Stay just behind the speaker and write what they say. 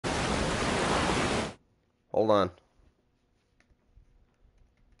Hold on.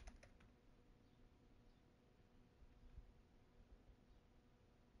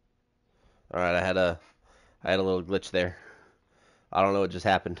 All right, I had a little glitch there. I don't know what just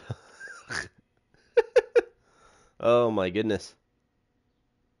happened. Oh my goodness.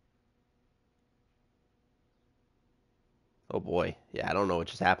 Oh boy. Yeah, I don't know what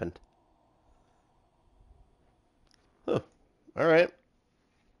just happened. Huh. All right.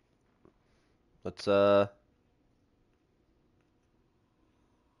 Let's I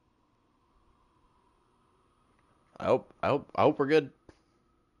hope we're good.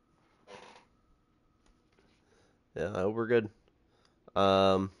 Yeah, I hope we're good.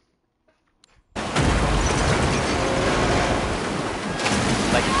 Um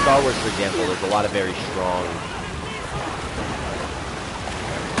like in Star Wars, for example, there's a lot of very strong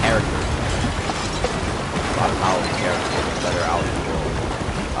characters, a lot of powerful characters that are out in the world.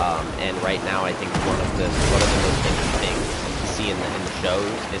 And right now, I think one of the most interesting to see in the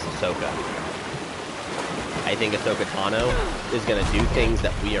shows is Ahsoka. I think Ahsoka Tano is going to do things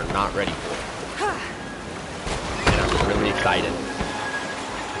that we are not ready for, and I'm really excited.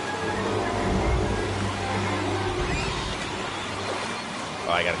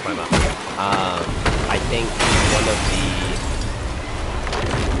 Oh, I gotta climb up. I think one of the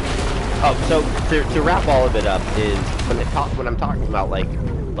to wrap all of it up is when I'm talking about like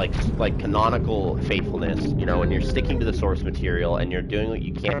canonical faithfulness, you know, when you're sticking to the source material and you're doing what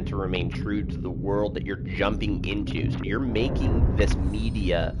you can to remain true to the world that you're jumping into. So you're making this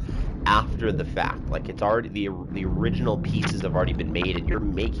media after the fact. Like it's already the original pieces have already been made and you're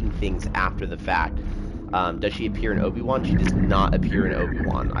making things after the fact. Does she appear in Obi-Wan? She does not appear in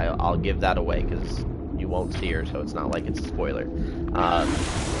Obi-Wan. I'll give that away because you won't see her, so it's not like it's a spoiler.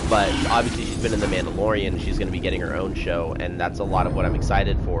 But obviously she's been in The Mandalorian. She's going to be getting her own show, and that's a lot of what I'm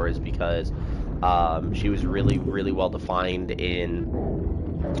excited for, is because she was really, really well defined in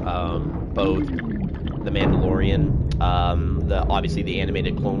both The Mandalorian, obviously the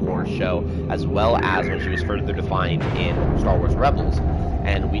animated Clone Wars show, as well as when she was further defined in Star Wars Rebels.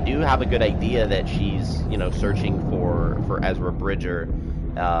 And we do have a good idea that she's, you know, searching for Ezra Bridger,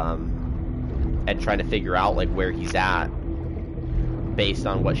 and trying to figure out like where he's at based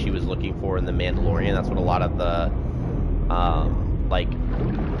on what she was looking for in The Mandalorian. That's what a lot of the like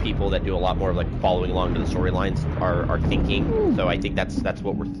people that do a lot more of like following along to the storylines are thinking. So I think that's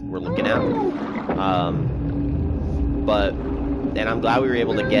what we're looking at. And I'm glad we were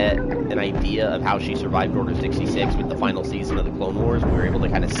able to get an idea of how she survived Order 66 with the final season of the Clone Wars. We were able to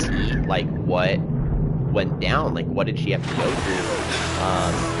kind of see like what went down, like what did she have to go through.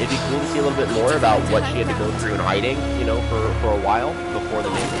 It'd be cool to see a little bit more about what she had to go through in hiding, you know, for a while before The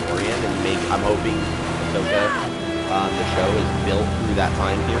Mandalorian, and I'm hoping Ahsoka, the show is built through that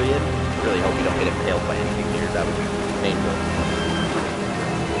time period. I really hope we don't get impaled by anything here. That would be painful.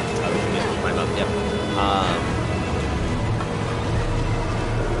 I wish we could climb up. Yep.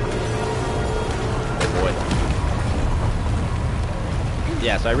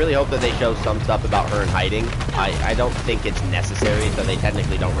 Yeah, so I really hope that they show some stuff about her in hiding. I don't think it's necessary, so they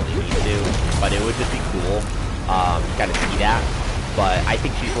technically don't really need to, but it would just be cool to kind of see that. But I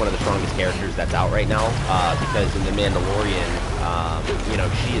think she's one of the strongest characters that's out right now, because in The Mandalorian, you know,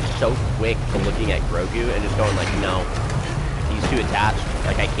 she is so quick to looking at Grogu and just going like, no, he's too attached,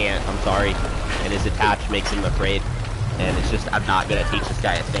 like I can't, I'm sorry, and his attached makes him afraid, and it's just, I'm not gonna teach this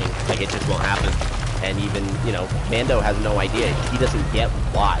guy a thing, like it just won't happen. And even, you know, Mando has no idea. He doesn't get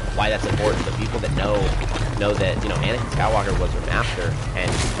why that's important. The people that know that, you know, Anakin Skywalker was her master, and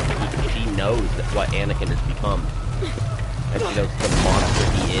she knows what Anakin has become. And she knows the monster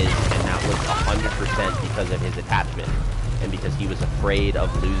he is, and that was 100% because of his attachment. And because he was afraid of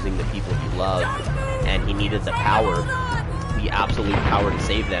losing the people he loved, and he needed the power, the absolute power to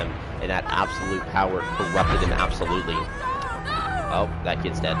save them, and that absolute power corrupted him absolutely. Oh, that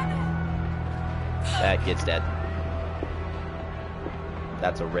kid's dead. That kid's dead.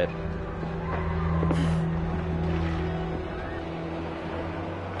 That's a rip.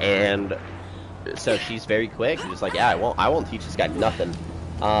 And so she's very quick. She's just like, yeah, I won't teach this guy nothing.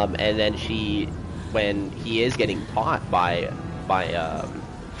 And then when he is getting taught by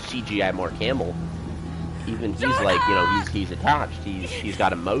CGI Mark Hamill, even he's like, you know, he's attached. He's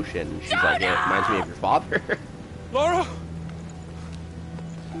got emotion. She's like, yeah, it reminds me of your father. Laura.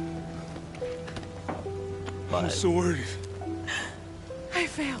 But I'm so worried. I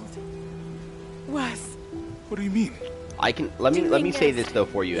failed. Wes. What do you mean? Let me say this though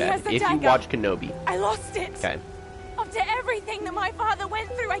for you, Ed. If you watch Kenobi, I lost it. Okay. After everything that my father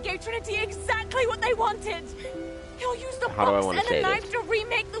went through, I gave Trinity exactly what they wanted. He'll use the How do I box wanna and say a knife this? to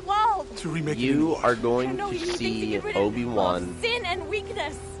remake the world. to remake it You anymore. are I going don't know to you think to see get rid of Obi-Wan. sin and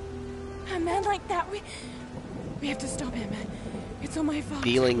weakness. A man like that, we have to stop him. It's all my fault.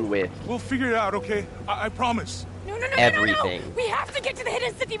 Dealing with We'll figure it out, okay? I promise. No. everything We have to get to the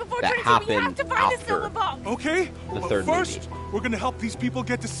hidden city before that Trinity. We have happened to find the after silver box. Okay? the But third first, movie. we're gonna help these people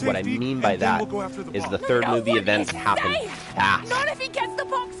get to safety. What I mean by and then that we'll go after the is the box. third No, movie what events is happen safe? fast. Not if he gets the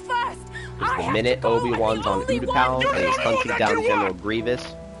box first. The minute Obi-Wan's on Utapau and he's hunting down General Grievous,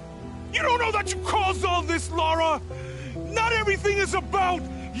 You don't know that you caused all this, Lara! Not everything is about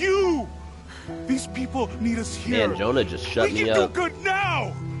you! These people need us here. man, Jonah just shut we me can up. do good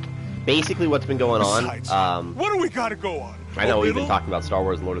now! Basically, what's been going Besides, on, what do we gotta go on? I know A we've been little? talking about Star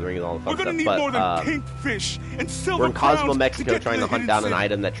Wars and Lord of the Rings and all the We're fun gonna stuff, need but more than pink fish and silver we're in Cosmo, crowns Mexico, to get trying to the hunt hidden down an city.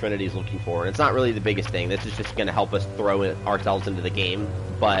 item that Trinity's looking for, and it's not really the biggest thing. This is just going to help us throw ourselves into the game.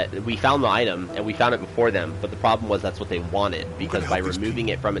 But we found the item, and we found it before them. But the problem was that's what they wanted, because by help these removing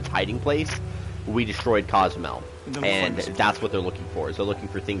it from its hiding place, we destroyed Cozumel, And then we'll and find the that's what they're looking for. Is they're looking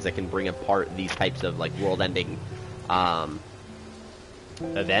for things that can bring apart these types of like world-ending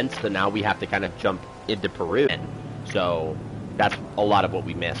events. So now we have to kind of jump into Peru. So that's a lot of what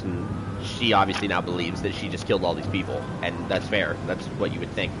we missed, and she obviously now believes that she just killed all these people, and that's fair. That's what you would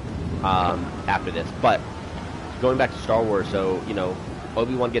think after this. But going back to Star Wars, so you know,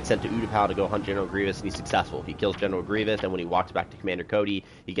 Obi-Wan gets sent to Utapau to go hunt General Grievous, and he's successful. He kills General Grievous, and when he walks back to Commander Cody,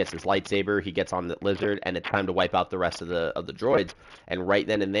 he gets his lightsaber, he gets on the lizard, and it's time to wipe out the rest of the droids. And right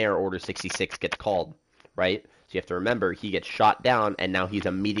then and there, Order 66 gets called, right? So you have to remember, he gets shot down, and now he's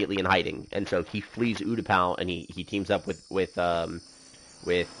immediately in hiding. And so he flees Utapau, and he teams up with Yoda,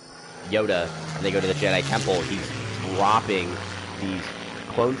 and they go to the Jedi Temple. He's dropping these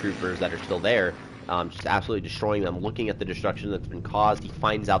clone troopers that are still there, just absolutely destroying them. Looking at the destruction that's been caused, he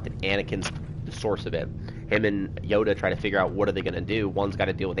finds out that Anakin's the source of it. Him and Yoda try to figure out what are they going to do. One's got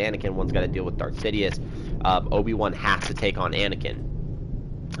to deal with Anakin, one's got to deal with Darth Sidious. Obi-Wan has to take on Anakin,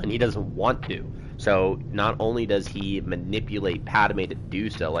 and he doesn't want to. So not only does he manipulate Padme to do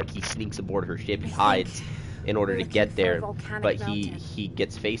so, like he sneaks aboard her ship, he hides in order to get there, but he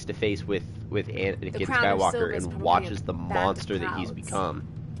gets face to face with Anakin Skywalker and watches the monster that he's become,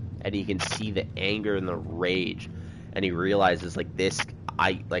 and he can see the anger and the rage, and he realizes like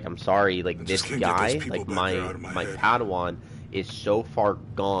I'm sorry, like this guy, like my Padawan is so far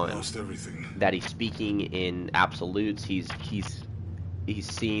gone that he's speaking in absolutes. He's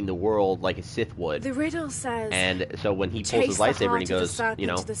seeing the world like a Sith would. The riddle says, and so when he pulls his lightsaber and he goes, you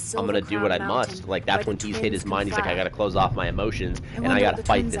know, I'm gonna do what I must, like that's when he's hit his mind. He's like, I gotta close off my emotions and I gotta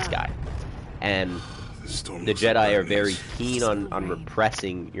fight this guy. And the Jedi are very keen on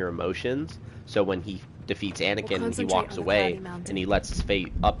repressing your emotions. So when he defeats Anakin, he walks away and he lets his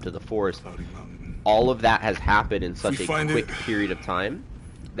fate up to the Force. All of that has happened in such a quick period of time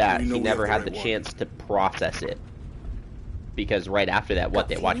that he never had the chance to process it. Because right after that,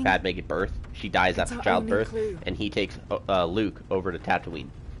 they watch Padme give birth. She dies after childbirth, and he takes Luke over to Tatooine.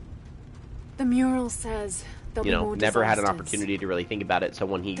 the mural says there'll You be know, more never had an disasters. opportunity to really think about it. So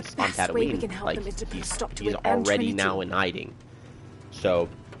when he's on best way we can Tatooine, help like them is to put a stop to he's it and already Trinity. now in hiding. So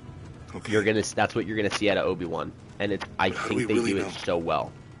that's what you're gonna see out of Obi-Wan, and I think they do it so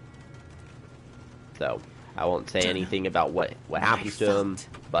well. So I won't say anything about what happens to him,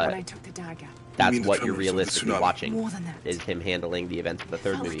 when I but took the dagger. that's mean the what you're tremors of the realistically tsunami? watching, More than that. is him handling the events of the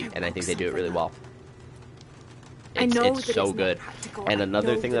third Felt movie, like I and I think they woke do it really something well. up. I know It's that so it's not good. practical. And I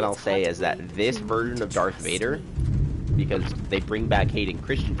another know thing that that I'll it's say hard is to that believe. this You version need of to Darth trust Vader, me. because they bring back Hayden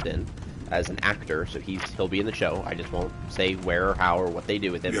Christensen as an actor, so he'll be in the show. I just won't say where or how or what they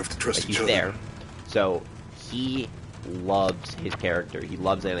do with him. You have to trust but each he's other. there. So he loves his character. He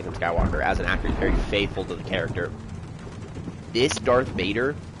loves Anakin Skywalker. As an actor, he's very faithful to the character. This Darth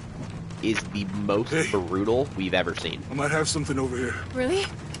Vader is the most brutal we've ever seen I might have something over here. Really?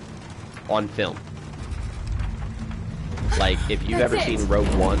 on film. Like, if you've That's ever it. seen Rogue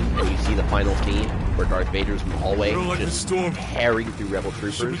One and you see the final scene where Darth Vader's in the hallway I don't like just this storm. tearing through Rebel Should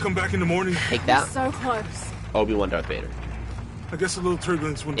we troopers, come back in the morning? take that, So close. Obi-Wan Darth Vader. I guess a little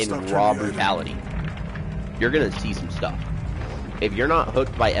turbulence wouldn't In stop raw Trinity either. brutality. You're gonna see some stuff. If you're not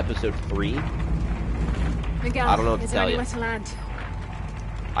hooked by episode 3, Miguel, I don't know what to is there tell you. anywhere to land?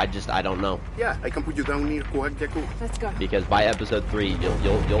 I don't know. Yeah, I can put you down near Kuwait Jakku. Let's go. Because by episode 3,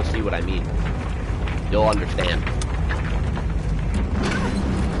 you'll see what I mean. You'll understand.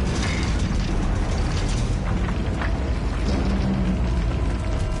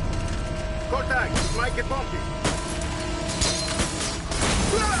 Contact! Might get bumpy.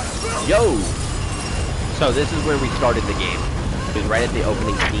 Yo! So this is where we started the game. Because right at the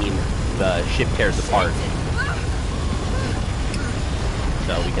opening scene, the ship tears apart.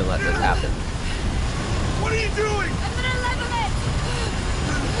 so we can let this happen. What are you doing? I'm gonna level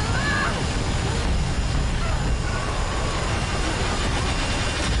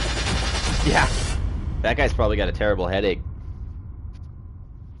it! Yeah, that guy's probably got a terrible headache.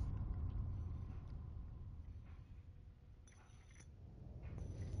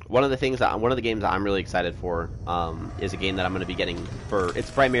 One of the games that I'm really excited for is a game that I'm going to be getting it's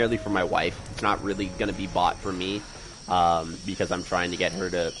primarily for my wife. It's not really going to be bought for me because I'm trying to get her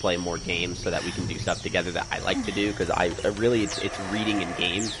to play more games so that we can do stuff together that I like to do, because it's reading and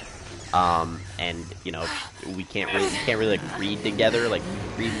games. And you know, we can't really like read together, like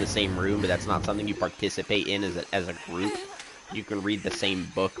read in the same room, but that's not something you participate in as a group. You can read the same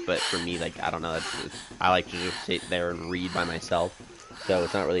book, but for me, like, I don't know, I like to just sit there and read by myself. So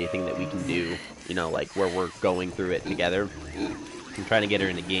it's not really a thing that we can do, you know, like where we're going through it together. I'm trying to get her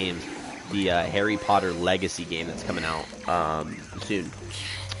into games. The Harry Potter Legacy game that's coming out soon.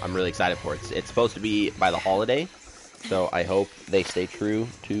 I'm really excited for it. It's supposed to be by the holiday, so I hope they stay true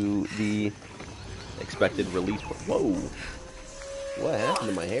to the expected release. Whoa! What happened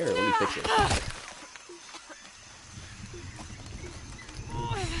to my hair? Let me fix it.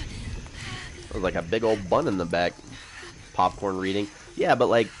 It was like a big old bun in the back. Popcorn reading. Yeah, but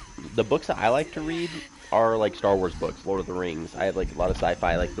like the books that I like to read are like Star Wars books, Lord of the Rings. I have like a lot of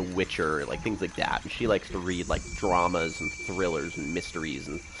sci-fi, like The Witcher, like things like that. And she likes to read like dramas and thrillers and mysteries,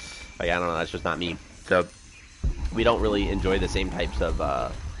 and like, I don't know, that's just not me. So we don't really enjoy the same types of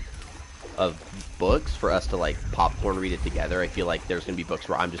books for us to like popcorn read it together. I feel like there's gonna be books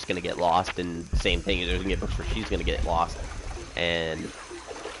where I'm just gonna get lost, and same thing, there's gonna get books where she's gonna get lost. And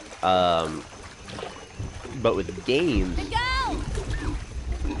but with games,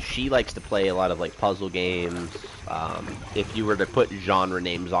 she likes to play a lot of like puzzle games. If you were to put genre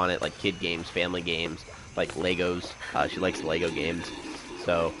names on it, like kid games, family games, like Legos, she likes Lego games.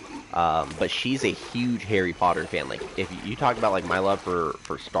 So, but she's a huge Harry Potter fan. Like, if you talk about like my love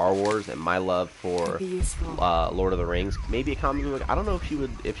for Star Wars and my love for Lord of the Rings, maybe a comic book. I don't know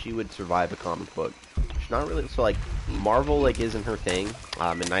if she would survive a comic book. She's not really, so like Marvel like isn't her thing,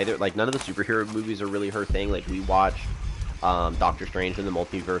 and neither, like, none of the superhero movies are really her thing. Like, we watched Doctor Strange in the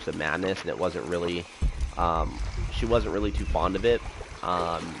Multiverse of Madness, and it wasn't really, she wasn't really too fond of it.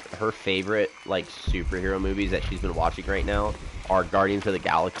 Her favorite like superhero movies that she's been watching right now are Guardians of the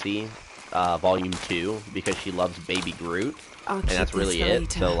Galaxy Volume 2, because she loves Baby Groot, and that's really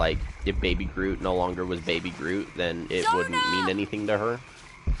it. So like, if Baby Groot no longer was Baby Groot, then it wouldn't mean anything to her.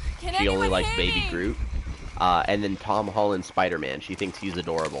 She only likes Baby Groot. And then Tom Holland Spider-Man, she thinks he's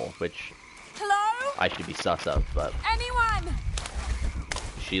adorable, which I should be sus of, but Anyone?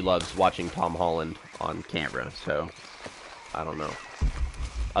 she loves watching Tom Holland on camera, so I don't know.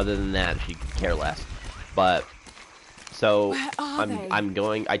 Other than that, she could care less. But so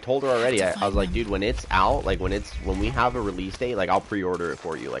I told her already. I was like, dude, when it's out, like when we have a release date, like I'll pre-order it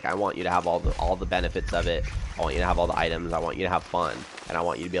for you. Like, I want you to have all the benefits of it. I want you to have all the items. I want you to have fun, and I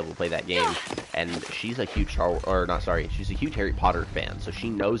want you to be able to play that game. And she's a huge she's a huge Harry Potter fan, so she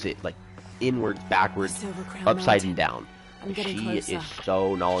knows it like inwards, backwards, upside and down. She is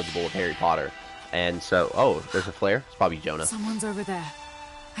so knowledgeable of Harry Potter. And so, oh, there's a flare. It's probably Jonah. Someone's over there.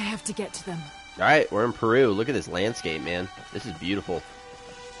 I have to get to them. All right, we're in Peru. Look at this landscape, man. This is beautiful.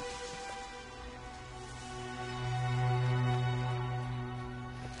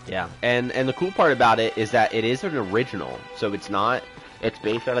 Yeah, and the cool part about it is that it is an original. So it's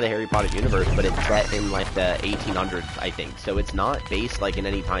based out of the Harry Potter universe, but it's set in like the 1800s, I think. So it's not based like in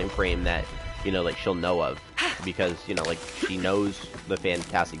any time frame that, you know, like she'll know of, because, you know, like she knows the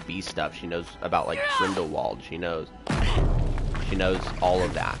Fantastic Beasts stuff. She knows about like Grindelwald. She knows all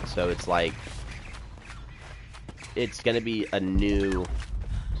of that. So it's like, it's gonna be a new.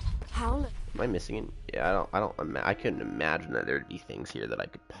 Am I missing it? Yeah, I couldn't imagine that there'd be things here that I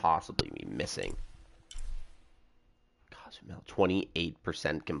could possibly be missing. Cozumel,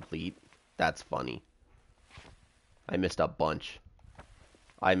 28% complete. That's funny. I missed a bunch.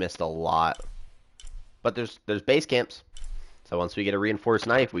 I missed a lot. But there's base camps. So once we get a reinforced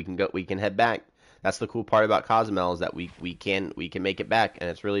knife, we can head back. That's the cool part about Cozumel, is that we can make it back, and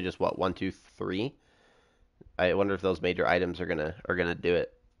it's really just what, 1, 2, 3. I wonder if those major items are gonna do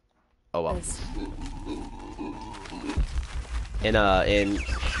it. Oh well. In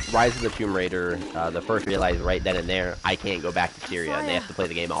Rise of the Tomb Raider, the first realized right then and there, I can't go back to Syria, and they have to play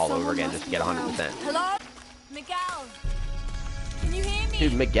the game all over again just to get 100%. Hello? Miguel? Can you hear me?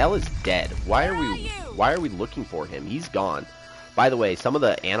 Dude, Miguel is dead. Why are we looking for him? He's gone. By the way, some of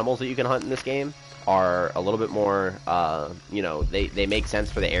the animals that you can hunt in this game are a little bit more, you know, they make sense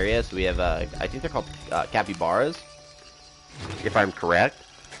for the area. So we have, I think they're called capybaras. if I'm correct.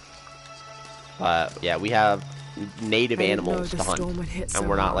 Yeah, we have native animals to hunt, and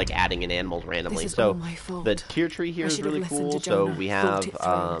we're not like adding in animals randomly. So the tier tree here is really cool. So we have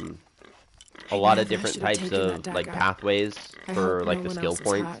a lot of different types of like pathways for like the skill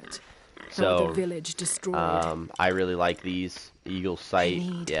points. So I really like these. Eagle sight,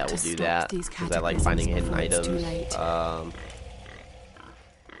 yeah, we'll do that because I like finding hidden items.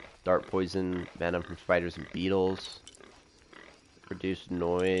 Dart poison, venom from spiders and beetles. Reduce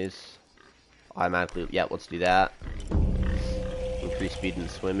noise. Automatically, yeah, let's do that. Increase speed in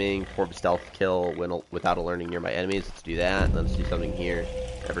swimming. Perform stealth kill without alerting nearby enemies. Let's do that. Let's do something here.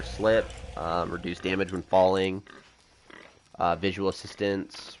 Never slip. Reduce damage when falling. Visual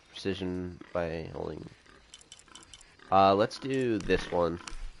assistance. Precision by holding. Let's do this one.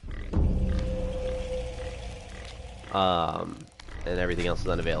 And everything else is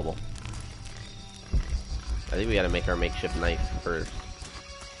unavailable. I think we gotta make our makeshift knife first.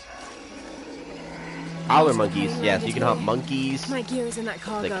 Howler monkeys, yeah, so you can hunt monkeys, my gear is in that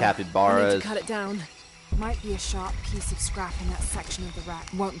cargo. The capybaras. I need to cut it down. Might be a sharp piece of scrap in that section of the rack.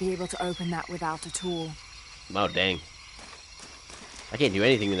 Won't be able to open that without a tool. Oh, dang. I can't do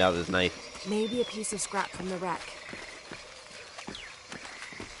anything without this knife. Maybe a piece of scrap from the wreck.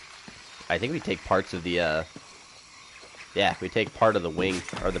 I think we take parts of the, yeah, we take part of the wing,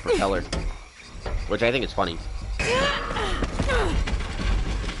 or the propeller. Which I think is funny.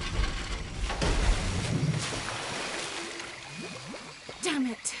 Damn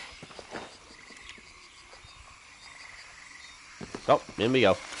it. Oh, in we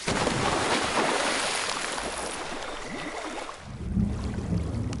go.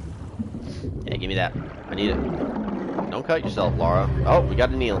 Yeah, give me that. I need it. Don't cut yourself, Laura. Oh, we got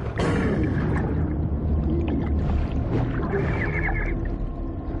a kneel.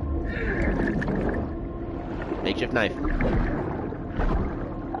 Makeshift knife.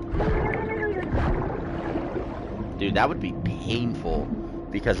 Dude, that would be painful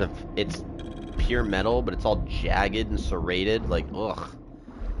because of it's pure metal, but it's all jagged and serrated. Like, ugh.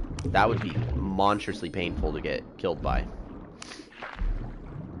 That would be monstrously painful to get killed by.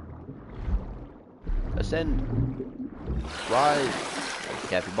 Ascend. Rise.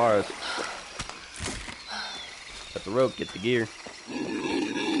 Capybaras. Cut the rope, get the gear.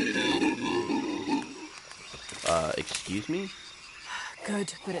 Excuse me?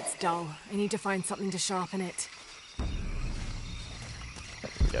 Good, but it's dull. I need to find something to sharpen it.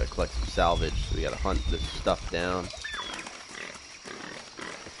 We gotta collect some salvage, so we gotta hunt this stuff down.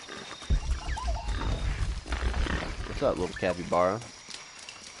 What's up, little capybara?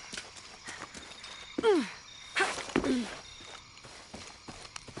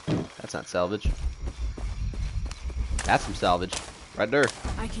 That's not salvage. That's some salvage. Right there.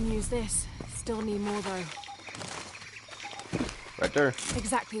 I can use this. Still need more, though. Right there.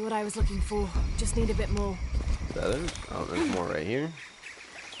 Exactly what I was looking for. Just need a bit more. Feathers. Oh, there's more right here.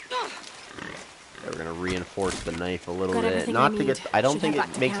 Yeah, we're gonna reinforce the knife a little bit. Not to get. I don't think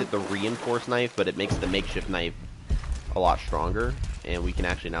it makes it the reinforced knife, but it makes the makeshift knife a lot stronger, and we can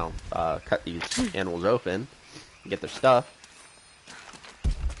actually now cut these animals open and get their stuff.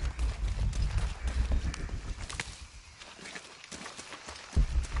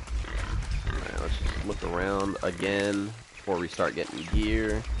 Alright, let's just look around again before we start getting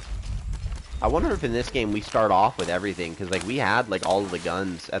gear. I wonder if in this game we start off with everything, because like we had like all of the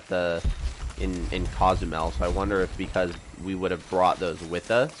guns at the in Cozumel, so I wonder if because we would have brought those with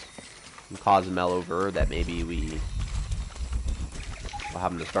us from Cozumel over, that maybe we'll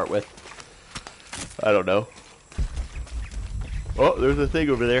have them to start with. I don't know. Oh, there's a thing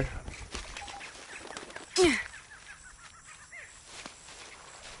over there.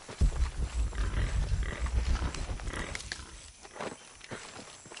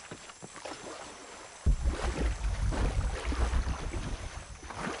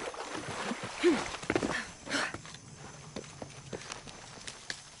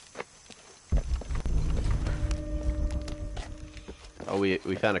 Oh,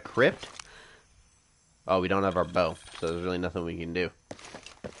 we found a crypt? Oh, we don't have our bow, so there's really nothing we can do.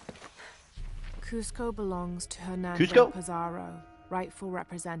 Cusco belongs to Hernando Pizarro, rightful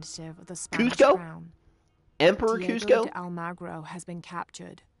representative of the Spanish crown. Emperor Diego Cusco? de Almagro has been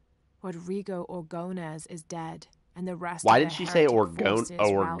captured. Rodrigo Orgones is dead, and the rest. Why did she say Orgones?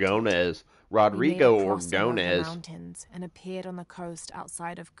 Rodrigo Orgones. Mountains and appeared on the coast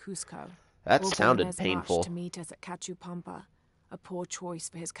outside of Cusco. That sounded painful. Marched to meet us at Cachupampa, a poor choice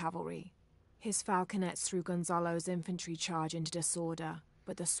for his cavalry. His falconets threw Gonzalo's infantry charge into disorder,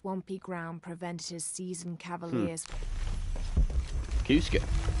 but the swampy ground prevented his seasoned cavaliers. Cusco.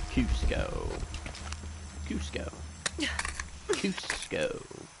 Cusco.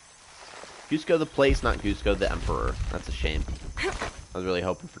 Cusco the place, not Cusco the Emperor. That's a shame. I was really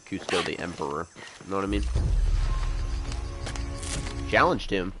hoping for Cusco the Emperor. You know what I mean? Challenged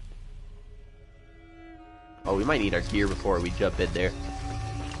him. Oh, we might need our gear before we jump in there.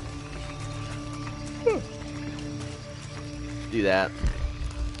 Do that.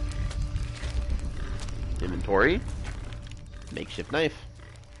 Inventory. Makeshift knife.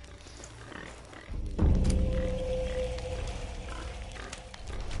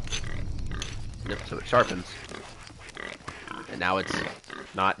 Yep, so it sharpens. And now it's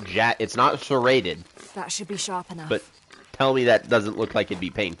not it's not serrated. That should be sharp enough. But tell me that doesn't look like it'd be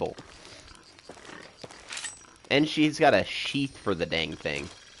painful. And she's got a sheath for the dang thing.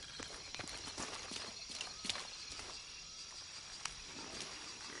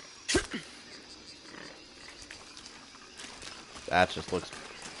 That just looks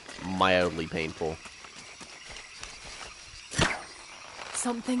mildly painful.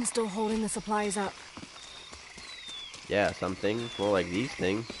 Something's still holding the supplies up. Yeah, some things. More like these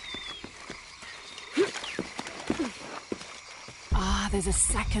things. Ah, there's a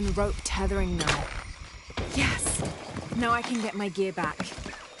second rope tethering now. Yes! Now I can get my gear back.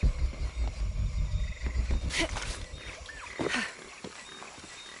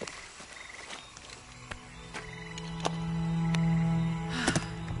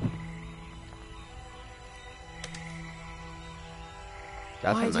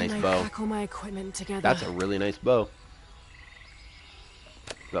 That's a nice bow. Pack all my equipment together? That's a really nice bow.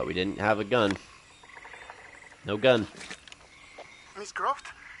 But we didn't have a gun. No gun. Miss Croft?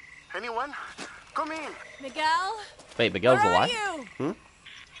 Anyone? Come in. Miguel? Wait, Miguel's Where alive? are you? Hmm?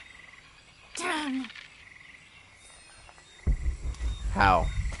 Damn. How?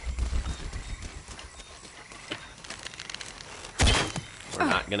 We're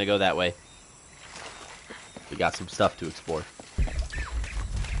not gonna go that way. We got some stuff to explore.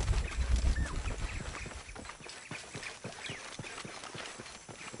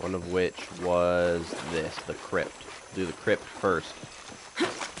 One of which was this, the crypt. Do the crypt first.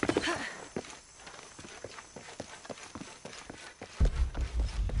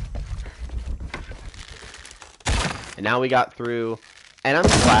 And now we got through, and I'm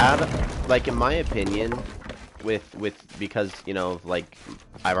glad, like, in my opinion, because, you know, like,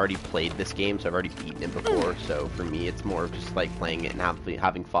 I've already played this game, so I've already beaten it before, so for me it's more of just, like, playing it and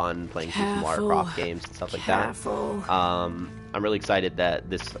having fun, playing some Lara Croft games and stuff like that. I'm really excited that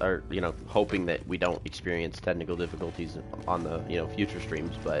you know, hoping that we don't experience technical difficulties on the, you know, future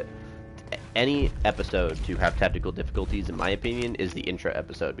streams, but any episode to have technical difficulties, in my opinion, is the intro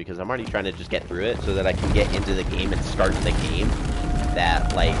episode, because I'm already trying to just get through it so that I can get into the game and start the game.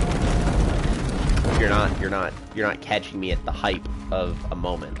 That, like, you're not catching me at the hype of a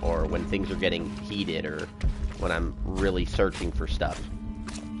moment, or when things are getting heated, or when I'm really searching for stuff.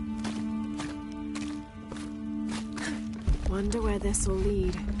 Wonder where this will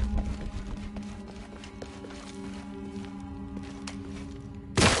lead.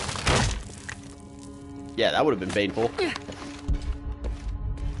 Yeah, that would have been painful.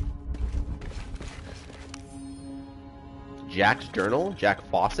 Jack's journal? Jack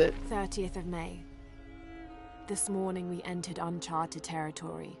Fawcett? 30th of May. This morning we entered uncharted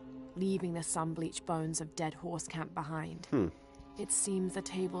territory, leaving the sun-bleached bones of dead horse camp behind. It seems the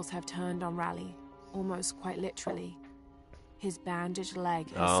tables have turned on Raleigh, almost quite literally. His bandaged leg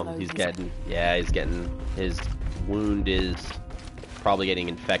is slowly... he's getting, his wound is probably getting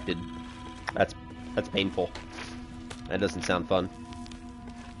infected. That's painful. That doesn't sound fun.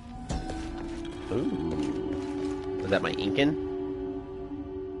 Ooh. Was that my Incan?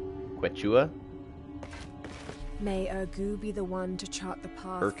 Quechua? May Urgu be the one to chart the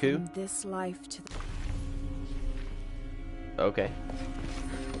path Urku? from this life to the... Okay.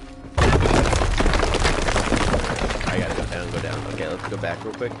 I gotta go down. Okay, let's go back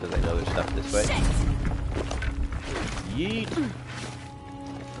real quick, because I know there's stuff this way. Yeet!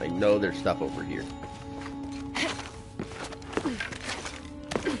 I know there's stuff over here.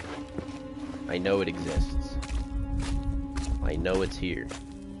 I know it exists. I know it's here.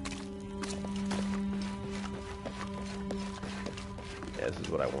 Yeah, this is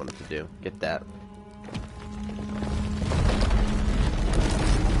what I wanted to do. Get that.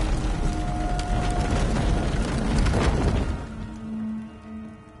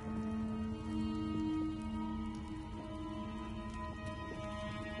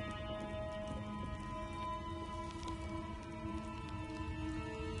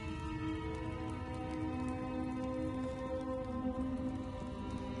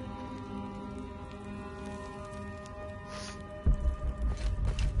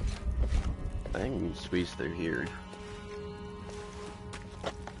 I can squeeze through here.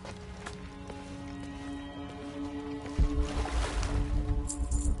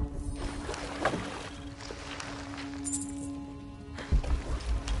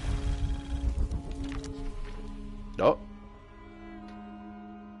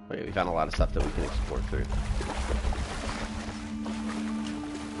 Okay, we found a lot of stuff that we can explore through.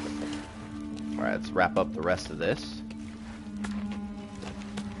 Alright, let's wrap up the rest of this.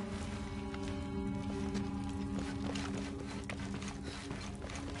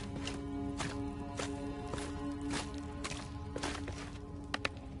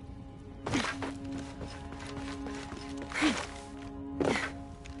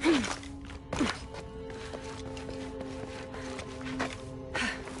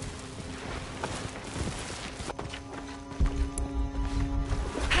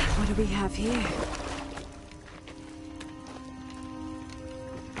 What do we have here?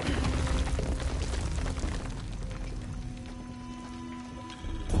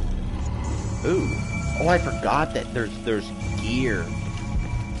 Ooh. Oh, I forgot that there's gear.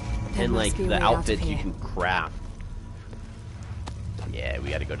 And like the outfits you can craft. Yeah,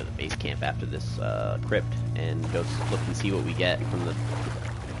 we gotta go to the base camp after this crypt and go look and see what we get from the...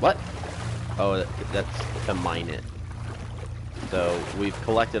 What? Oh, that's to mine it. So we've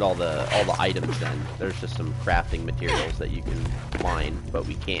collected all the items then. There's just some crafting materials that you can mine, but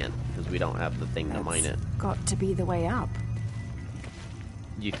we can't because we don't have the thing to mine it. Got to be the way up.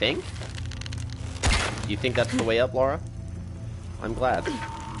 You think? You think that's the way up, Laura? I'm glad.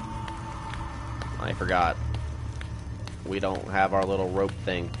 I forgot. We don't have our little rope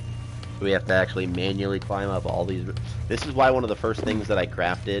thing. We have to actually manually climb up all these... This is why one of the first things that I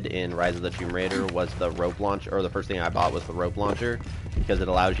crafted in Rise of the Tomb Raider was the rope launcher, or the first thing I bought was the rope launcher, because it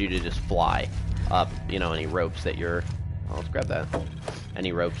allows you to just fly up, you know, any ropes that you're... Oh, let's grab that.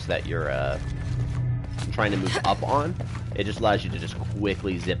 Any ropes that you're trying to move up on, it just allows you to just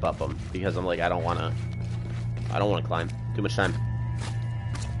quickly zip up them, because I'm like, I don't want to climb. Too much time.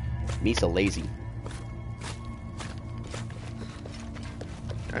 Me so lazy.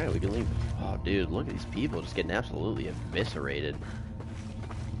 Alright, we can leave. Oh, dude, look at these people just getting absolutely eviscerated.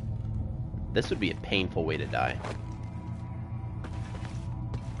 This would be a painful way to die.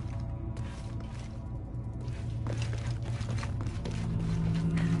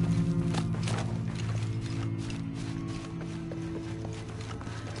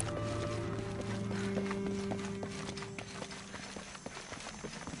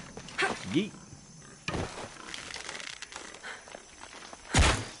 Yeet.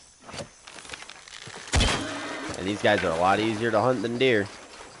 And these guys are a lot easier to hunt than deer.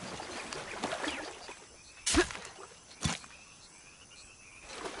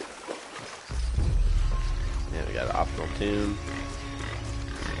 Yeah, we got an optional tomb.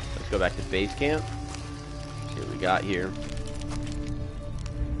 Let's go back to base camp. See what we got here.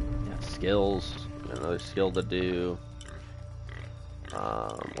 Got skills. Got another skill to do.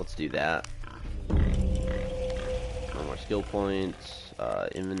 Let's do that. No more skill points.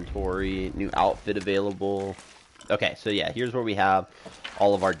 Inventory. New outfit available. Okay, so yeah, here's where we have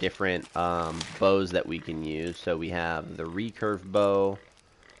all of our different bows that we can use. So we have the recurve bow,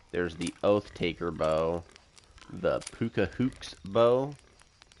 there's the Oath Taker bow, the Puka Hooks bow,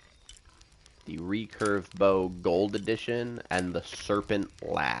 the recurve bow gold edition, and the Serpent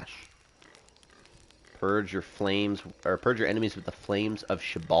Lash. Purge your flames, or purge your enemies with the flames of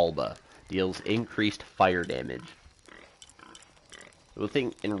Xibalba. Deals increased fire damage. The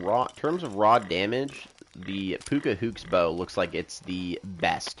thing in terms of raw damage, the Puka Hooks bow looks like it's the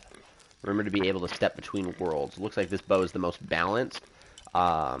best. Remember to be able to step between worlds. Looks like this bow is the most balanced.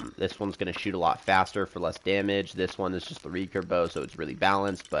 This one's going to shoot a lot faster for less damage. This one is just the recurve bow, so it's really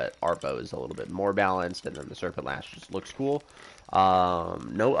balanced, but our bow is a little bit more balanced, and then the Serpent Lash just looks cool.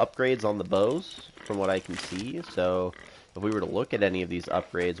 No upgrades on the bows, from what I can see, so if we were to look at any of these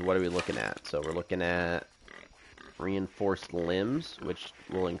upgrades, what are we looking at? So we're looking at reinforced limbs, which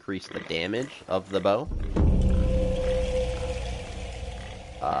will increase the damage of the bow.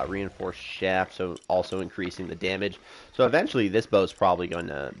 Reinforced shaft, so also increasing the damage. So eventually this bow is probably going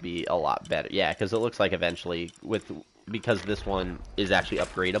to be a lot better. Yeah, because it looks like eventually, because this one is actually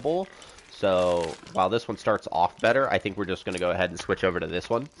upgradable. So while this one starts off better, I think we're just going to go ahead and switch over to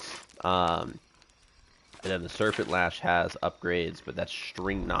this one. And then the Serpent Lash has upgrades, but that's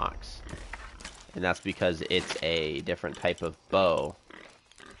string knocks. And that's because it's a different type of bow.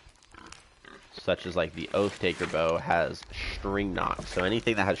 Such as like the Oath Taker bow has string knocks. So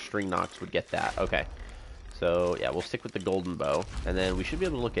anything that has string knocks would get that. Okay. So yeah, we'll stick with the golden bow. And then we should be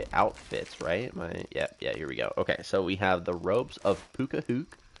able to look at outfits, right? Yeah, here we go. Okay, so we have the robes of Puka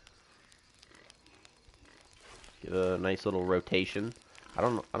Hook. Give a nice little rotation. I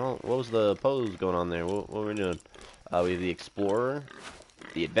don't what was the pose going on there? What were we doing? We have the Explorer,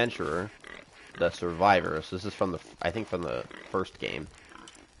 the Adventurer, the Survivor. So this is from I think from the first game.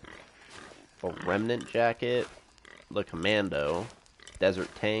 A Remnant jacket, the Commando, Desert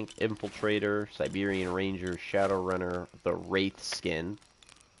Tank, Infiltrator, Siberian Ranger, Shadowrunner, the Wraith skin,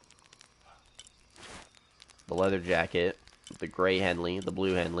 the Leather Jacket, the Gray Henley, the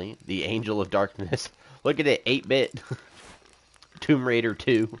Blue Henley, the Angel of Darkness. Look at it, 8-bit. Tomb Raider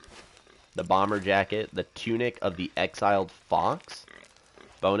 2, the Bomber Jacket, the Tunic of the Exiled Fox,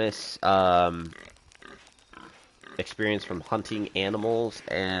 bonus experience from hunting animals,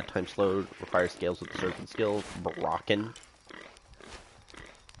 and time slowed, requires scales with the surfing skill, Bracken,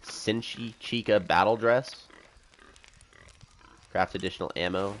 Senshi Chica Battle Dress, craft additional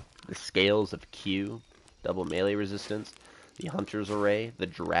ammo, the Scales of Q, double melee resistance, the Hunter's Array, the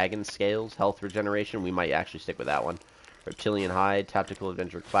Dragon Scales, health regeneration, we might actually stick with that one, Reptilian Hide, Tactical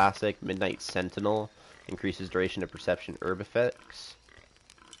Adventure Classic, Midnight Sentinel, increases duration of perception herb effects,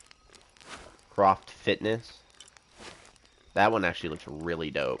 Croft Fitness, that one actually looks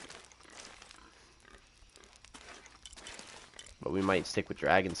really dope. But we might stick with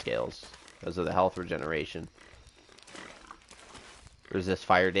Dragon Scales because of the health regeneration. Resist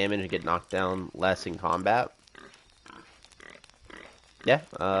fire damage and get knocked down less in combat. Yeah,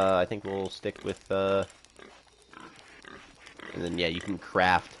 I think we'll stick with, and then, yeah, you can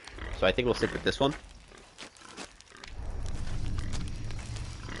craft. So I think we'll stick with this one.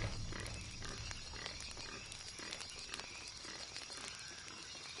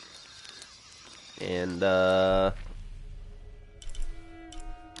 And, let's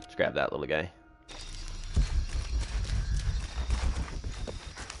grab that little guy.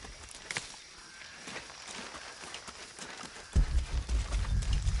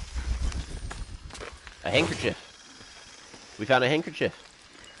 A handkerchief. We found a handkerchief.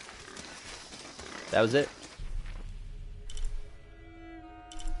 That was it.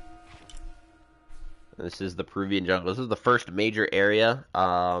 This is the Peruvian jungle. This is the first major area.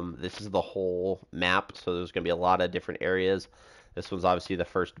 This is the whole map, so there's going to be a lot of different areas. This one's obviously the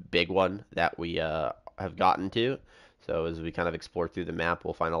first big one that we have gotten to. So as we kind of explore through the map,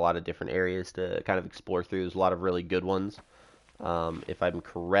 we'll find a lot of different areas to kind of explore through. There's a lot of really good ones. If I'm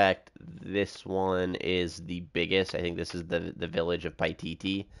correct, this one is the biggest. I think this is the village of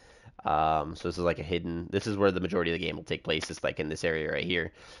Paititi. So this is like a hidden, this is where the majority of the game will take place. It's like in this area right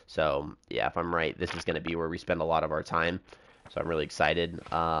here. So yeah, if I'm right, this is going to be where we spend a lot of our time. So I'm really excited.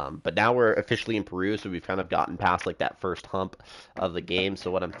 But now we're officially in Peru, so we've kind of gotten past like that first hump of the game.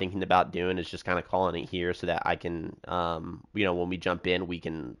 So what I'm thinking about doing is just kind of calling it here so that I can, you know, when we jump in, we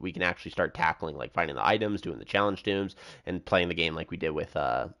can actually start tackling, like finding the items, doing the challenge tombs, and playing the game like we did with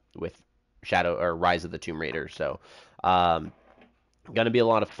Shadow or Rise of the Tomb Raider. So going to be a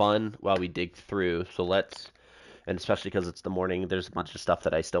lot of fun while we dig through. So let's, and especially because it's the morning, there's a bunch of stuff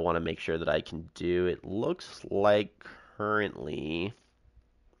that I still want to make sure that I can do. It looks like currently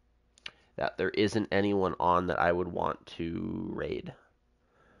that there isn't anyone on that I would want to raid.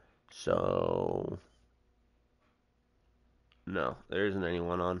 So no, there isn't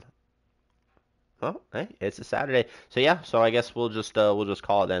anyone on. Oh, hey, it's a Saturday. So yeah, so I guess we'll just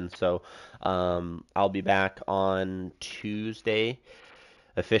call it then. So I'll be back on Tuesday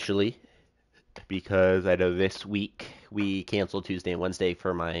officially, because I know this week we canceled Tuesday and Wednesday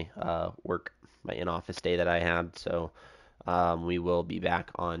for my work, my in-office day that I had. So we will be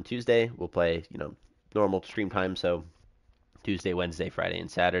back on Tuesday. We'll play, you know, normal stream time. So Tuesday, Wednesday, Friday, and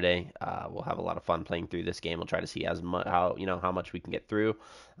Saturday. We'll have a lot of fun playing through this game. We'll try to see how much we can get through.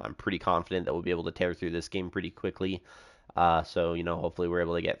 I'm pretty confident that we'll be able to tear through this game pretty quickly. So, you know, hopefully we're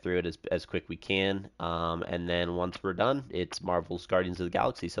able to get through it as quick we can. And then once we're done, it's Marvel's Guardians of the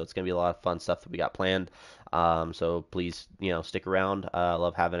Galaxy. So it's going to be a lot of fun stuff that we got planned. So please, you know, stick around. I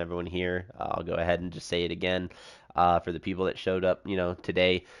love having everyone here. I'll go ahead and just say it again. For the people that showed up, you know,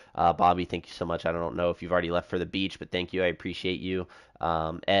 today, Bobby, thank you so much. I don't know if you've already left for the beach, but thank you. I appreciate you.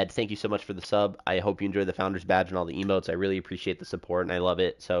 Ed, thank you so much for the sub. I hope you enjoyed the Founders Badge and all the emotes. I really appreciate the support, and I love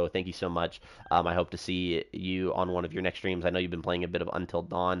it. So thank you so much. I hope to see you on one of your next streams. I know you've been playing a bit of Until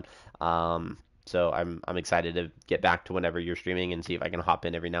Dawn. So I'm excited to get back to whenever you're streaming and see if I can hop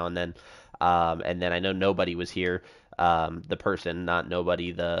in every now and then. And then I know nobody was here. The person, not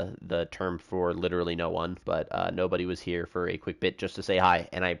nobody, the term for literally no one, but nobody was here for a quick bit just to say hi,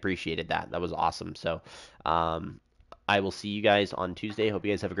 and I appreciated that. That was awesome. So I will see you guys on Tuesday. Hope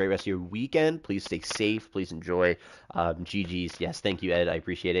you guys have a great rest of your weekend. Please stay safe. Please enjoy. GG's. Yes, thank you, Ed. I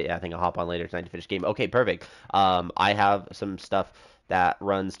appreciate it. Yeah, I think I'll hop on later tonight to finish game. Okay, perfect. I have some stuff that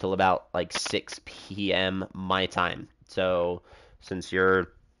runs till about like 6 p.m. my time. So since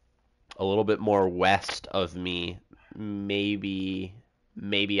you're a little bit more west of me, maybe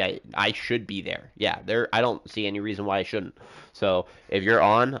maybe I should be there. Yeah, I don't see any reason why I shouldn't. So if you're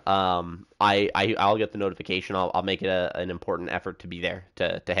on, I'll get the notification. I'll make it an important effort to be there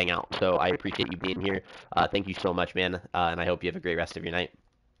to hang out. So I appreciate you being here. Thank you so much, man. And I hope you have a great rest of your night.